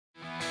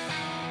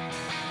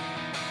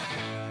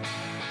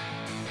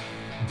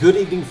Good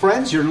evening,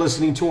 friends. You're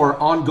listening to our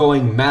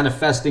ongoing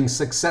Manifesting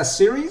Success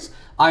series.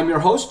 I'm your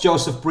host,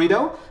 Joseph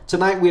Brito.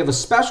 Tonight we have a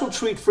special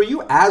treat for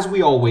you, as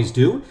we always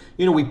do.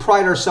 We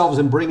pride ourselves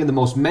in bringing the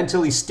most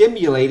mentally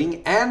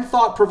stimulating and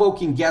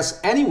thought-provoking guests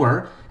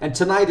anywhere, and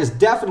tonight is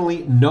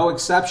definitely no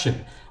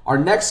exception. Our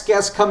next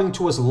guest coming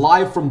to us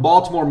live from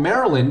Baltimore,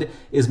 Maryland,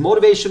 is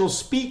motivational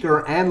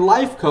speaker and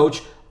life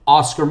coach,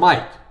 Oscar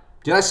Mike.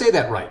 Did I say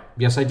that right?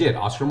 Yes, I did,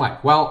 Oscar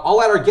Mike. Well, I'll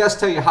let our guest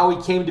tell you how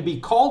he came to be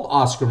called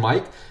Oscar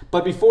Mike,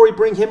 but before we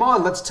bring him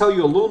on, let's tell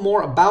you a little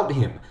more about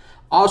him.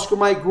 Oscar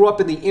Mike grew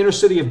up in the inner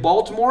city of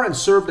Baltimore and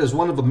served as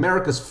one of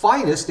America's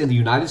finest in the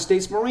United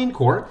States Marine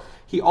Corps.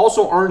 He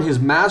also earned his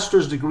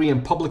master's degree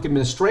in public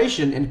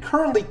administration and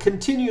currently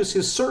continues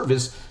his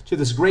service to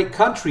this great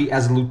country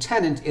as a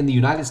lieutenant in the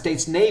United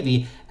States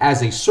Navy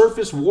as a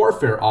surface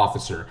warfare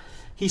officer.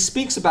 He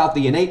speaks about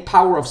the innate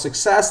power of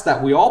success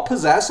that we all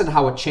possess and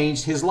how it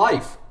changed his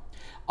life.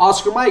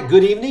 Oscar Mike,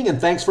 good evening and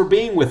thanks for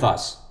being with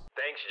us.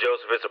 Thanks,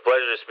 Joseph. It's a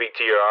pleasure to speak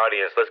to your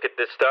audience. Let's get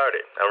this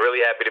started. I'm really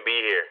happy to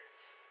be here.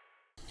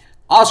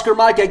 Oscar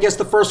Mike, I guess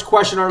the first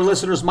question our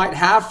listeners might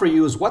have for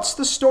you is, what's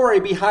the story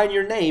behind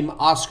your name,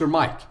 Oscar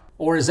Mike?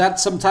 Or is that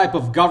some type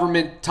of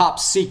government top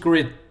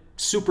secret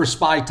super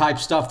spy type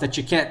stuff that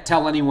you can't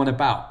tell anyone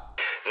about?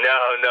 No.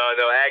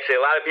 Actually,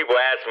 a lot of people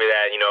ask me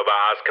that,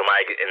 about Oscar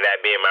Mike and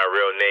that being my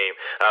real name.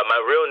 My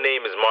real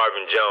name is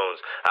Marvin Jones.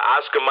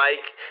 Oscar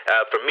Mike,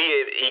 for me,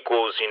 it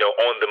equals,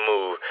 on the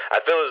move. I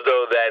feel as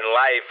though that in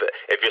life,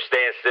 if you're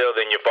staying still,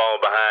 then you're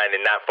falling behind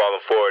and not falling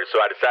forward.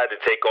 So I decided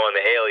to take on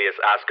the alias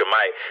Oscar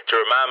Mike to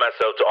remind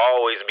myself to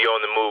always be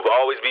on the move,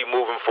 always be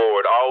moving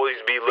forward, always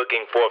be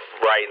looking for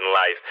right in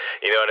life.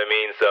 You know what I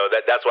mean? So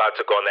that's why I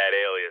took on that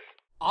alias.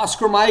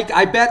 Oscar Mike,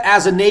 I bet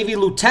as a Navy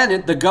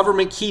lieutenant, the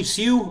government keeps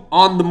you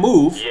on the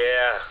move.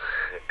 Yeah,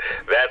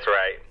 that's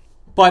right.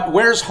 But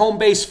where's home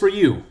base for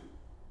you?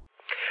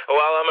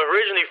 Well, I'm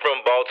originally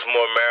from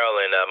Baltimore,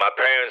 Maryland. My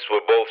parents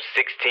were both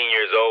 16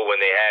 years old when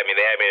they had me.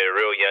 They had me at a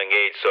real young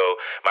age, so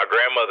my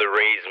grandmother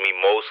raised me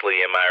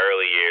mostly in my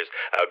early years.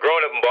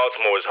 Growing up in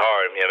Baltimore was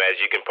hard,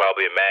 as you can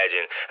probably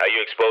imagine.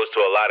 You're exposed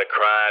to a lot of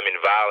crime and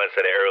violence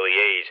at an early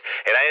age.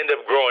 And I ended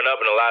up growing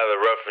up in a lot of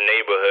the rough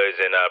neighborhoods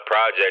and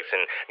projects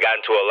and got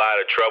into a lot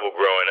of trouble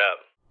growing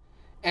up.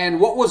 And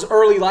what was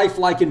early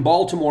life like in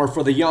Baltimore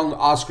for the young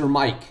Oscar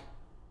Mike?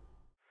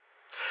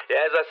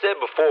 Yeah, as I said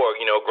before,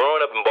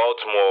 growing up in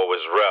Baltimore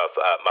was rough.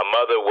 My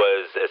mother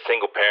was a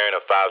single parent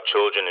of 5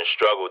 children and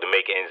struggled to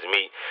make ends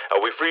meet.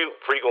 We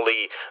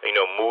frequently,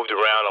 moved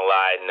around a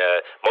lot, and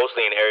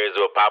mostly in areas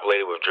that were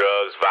populated with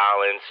drugs,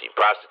 violence,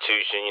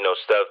 prostitution,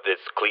 stuff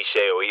that's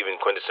cliche or even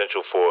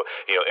quintessential for,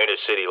 inner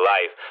city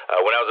life.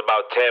 When I was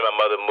about 10, my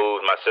mother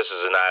moved my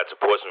sisters and I to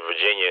Portsmouth,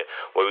 Virginia,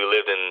 where we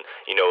lived in,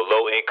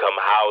 low-income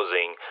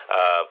housing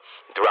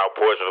throughout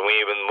Portsmouth. We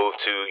even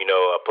moved to,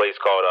 a place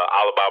called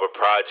Alabama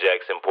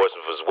Projects in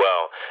Portsmouth as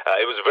well.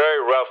 It was very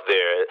rough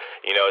there,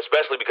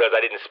 especially because I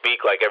didn't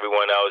speak like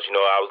everyone else.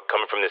 I was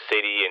coming from the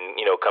city and,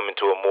 coming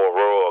to a more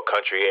rural or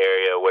country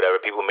area or whatever.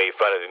 People made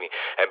fun of me.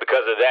 And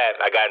because of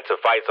that, I got into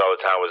fights all the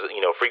time, was,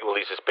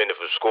 frequently suspended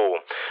from school.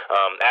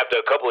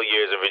 After a couple of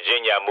years in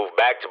Virginia, I moved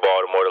back to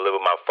Baltimore to live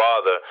with my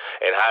father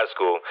in high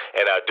school.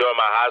 And during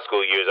my high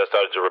school years, I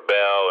started to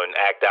rebel and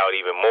act out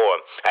even more.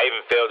 I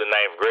even failed the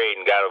 9th grade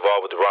and got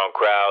involved with the wrong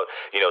crowd,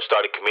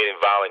 started committing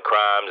violent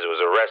crimes and was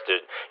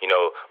arrested,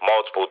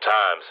 multiple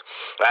times.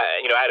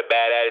 I had a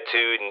bad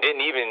attitude and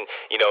didn't even,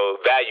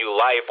 value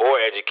life or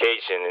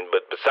education.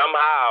 But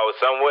somehow,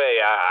 some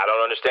way, I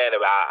don't understand it.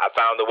 I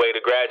found a way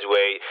to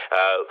graduate,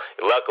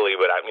 luckily,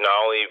 but I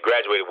only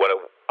graduated with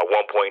a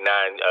 1.9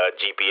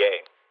 GPA.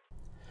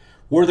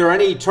 Were there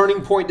any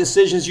turning point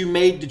decisions you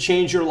made to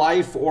change your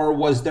life, or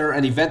was there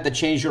an event that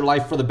changed your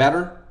life for the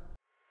better?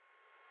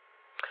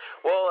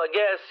 Well, I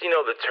guess,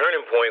 the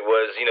turning point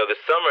was, the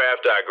summer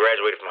after I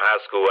graduated from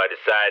high school, I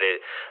decided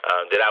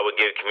that I would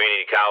give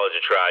community college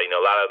a try.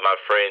 A lot of my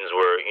friends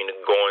were,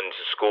 going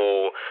to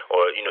school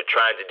or,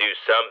 trying to do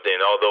something,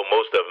 although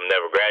most of them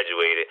never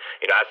graduated.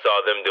 I saw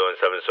them doing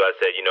something, so I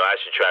said, I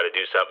should try to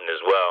do something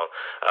as well.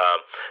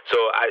 So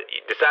I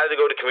decided to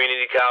go to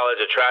community college.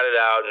 I tried it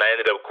out, and I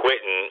ended up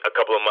quitting a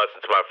couple of months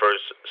into my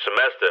first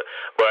semester.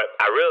 But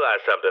I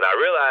realized something. I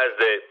realized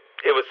that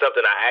it was something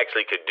I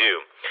actually could do.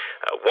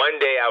 One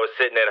day I was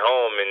sitting at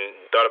home and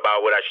thought about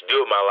what I should do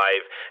with my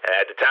life.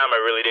 At the time, I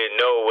really didn't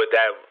know what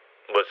that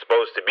was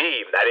supposed to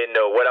be. I didn't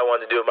know what I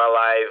wanted to do with my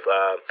life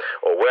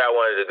or where I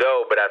wanted to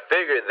go, but I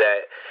figured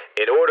that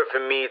in order for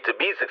me to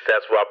be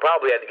successful, I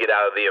probably had to get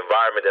out of the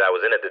environment that I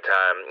was in at the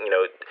time,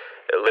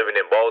 living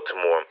in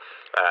Baltimore,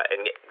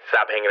 and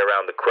stop hanging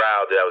around the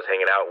crowd that I was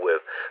hanging out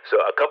with.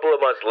 So a couple of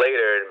months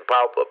later,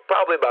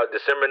 probably about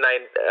December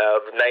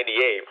of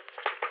 98,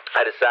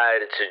 I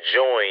decided to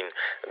join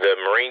the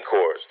Marine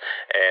Corps,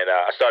 and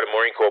I started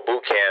Marine Corps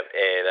boot camp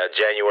in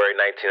January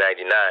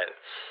 1999.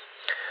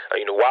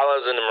 While I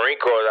was in the Marine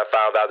Corps, I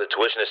found out that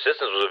tuition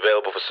assistance was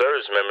available for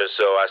service members,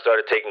 so I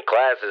started taking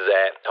classes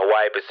at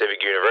Hawaii Pacific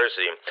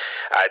University.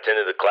 I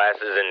attended the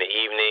classes in the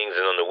evenings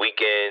and on the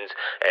weekends,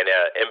 and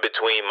in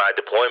between my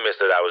deployments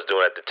that I was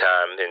doing at the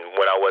time and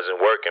when I wasn't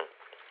working.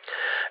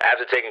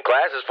 After taking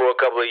classes for a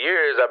couple of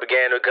years, I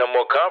began to become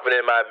more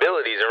confident in my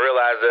abilities and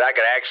realized that I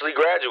could actually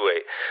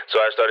graduate.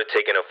 So I started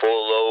taking a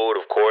full load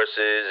of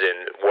courses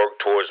and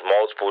worked towards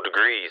multiple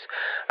degrees.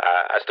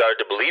 I started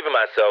to believe in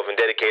myself and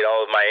dedicate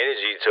all of my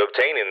energy to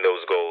obtaining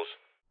those goals.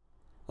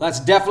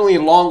 That's definitely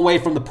a long way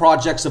from the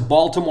projects of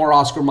Baltimore,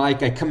 Oscar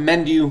Mike. I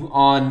commend you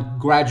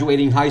on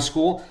graduating high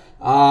school.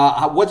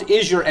 What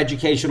is your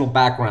educational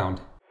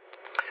background?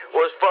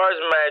 Well, as far as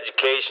my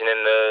education,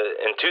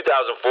 in 2004,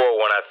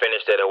 when I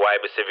finished at Hawaii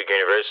Pacific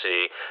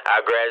University,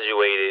 I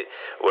graduated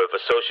with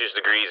associate's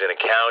degrees in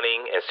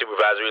accounting and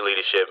supervisory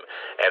leadership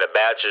and a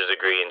bachelor's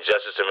degree in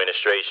justice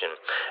administration.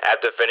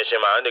 After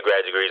finishing my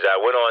undergrad degrees, I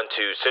went on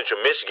to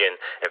Central Michigan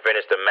and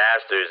finished a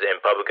master's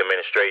in public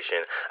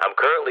administration. I'm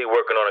currently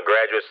working on a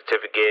graduate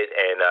certificate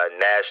in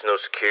national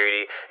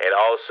security and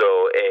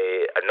also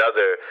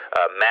another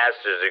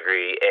master's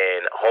degree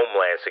in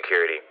homeland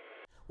security.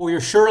 Well, you're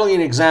surely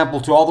an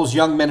example to all those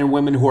young men and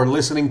women who are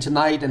listening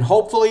tonight, and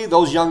hopefully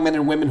those young men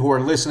and women who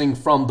are listening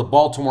from the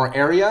Baltimore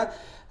area.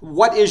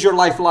 What is your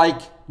life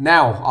like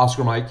now,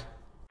 Oscar Mike?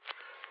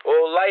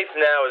 Well, life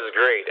now is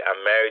great.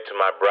 I'm married to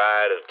my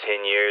bride of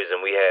 10 years,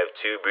 and we have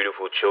two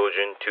beautiful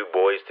children, 2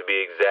 boys to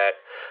be exact.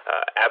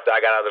 After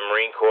I got out of the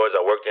Marine Corps, I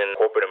worked in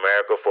corporate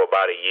America for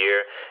about a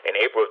year. In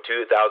April of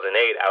 2008,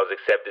 I was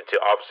accepted to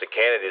Officer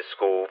Candidate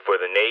School for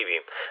the Navy.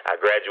 I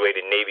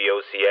graduated Navy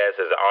OCS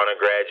as an honor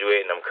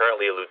graduate, and I'm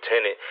currently a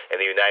lieutenant in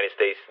the United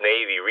States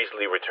Navy,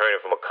 recently returning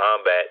from a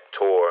combat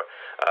tour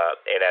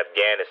in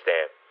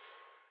Afghanistan.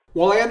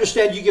 Well, I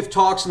understand you give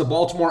talks in the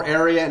Baltimore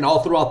area and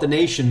all throughout the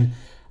nation.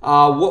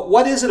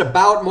 What is it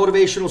about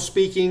motivational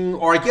speaking?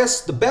 Or I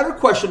guess the better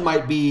question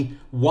might be,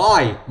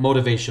 why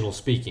motivational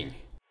speaking?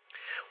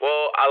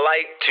 Well, I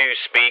like to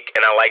speak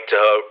and I like to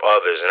help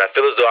others, and I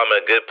feel as though I'm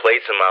in a good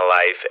place in my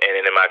life and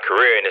in my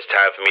career, and it's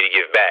time for me to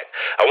give back.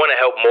 I want to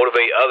help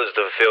motivate others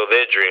to fulfill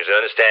their dreams and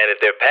understand that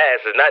their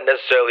past is not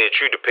necessarily a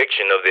true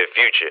depiction of their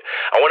future.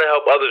 I want to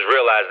help others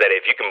realize that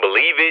if you can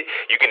believe it,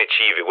 you can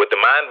achieve it. What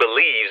the mind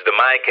believes, the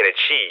mind can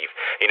achieve.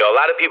 A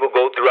lot of people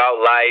go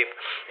throughout life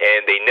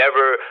and they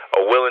never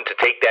are willing to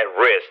take that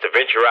risk, to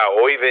venture out,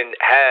 or even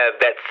have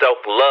that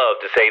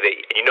self-love to say that,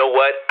 you know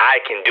what,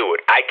 I can do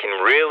it. I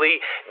can really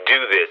do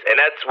this. And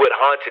that's what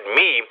haunted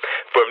me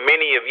for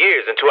many of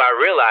years until I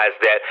realized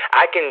that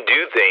I can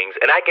do things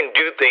and I can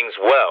do things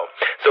well.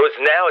 So it's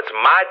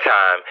my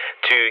time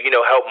to,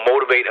 help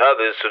motivate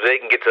others so they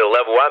can get to the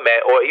level I'm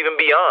at or even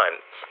beyond.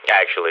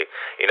 Actually,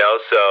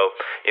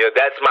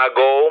 that's my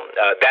goal.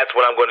 That's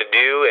what I'm going to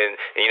do. And,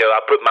 I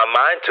put my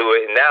mind to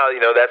it. And now,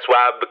 that's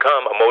why I've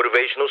become a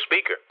motivational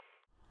speaker.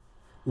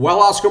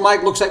 Well, Oscar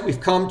Mike, looks like we've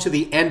come to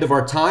the end of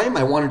our time.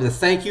 I wanted to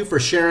thank you for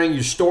sharing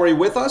your story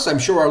with us. I'm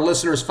sure our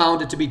listeners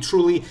found it to be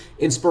truly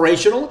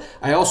inspirational.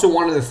 I also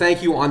wanted to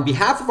thank you on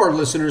behalf of our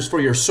listeners for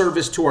your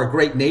service to our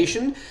great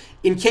nation.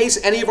 In case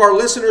any of our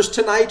listeners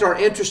tonight are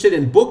interested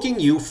in booking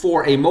you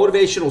for a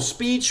motivational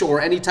speech or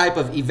any type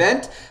of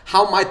event,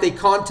 how might they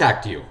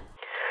contact you?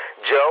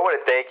 Joe, I want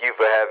to thank you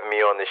for having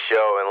me on the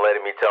show and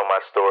letting me tell my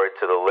story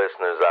to the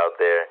listeners out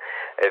there.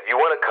 If you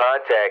want to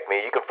contact me,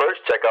 you can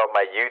first check out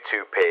my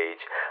YouTube page,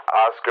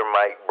 Oscar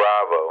Mike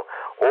Bravo,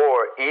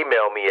 or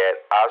email me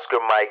at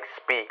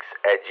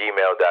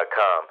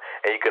oscarmikespeaks@gmail.com.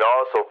 And you can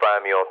also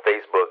find me on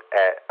Facebook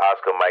at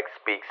Oscar Mike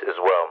Speaks as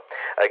well.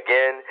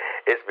 Again,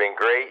 it's been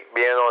great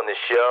being on the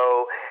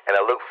show, and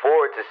I look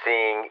forward to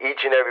seeing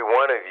each and every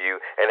one of you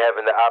and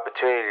having the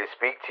opportunity to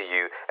speak to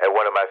you at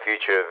one of my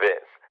future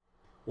events.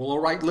 Well, all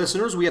right,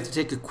 listeners, we have to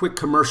take a quick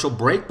commercial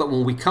break, but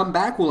when we come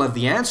back, we'll have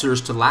the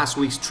answers to last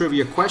week's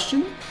trivia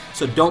question.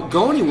 So don't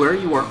go anywhere.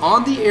 You are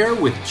on the air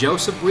with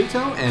Joseph Brito,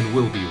 and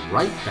we'll be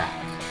right back.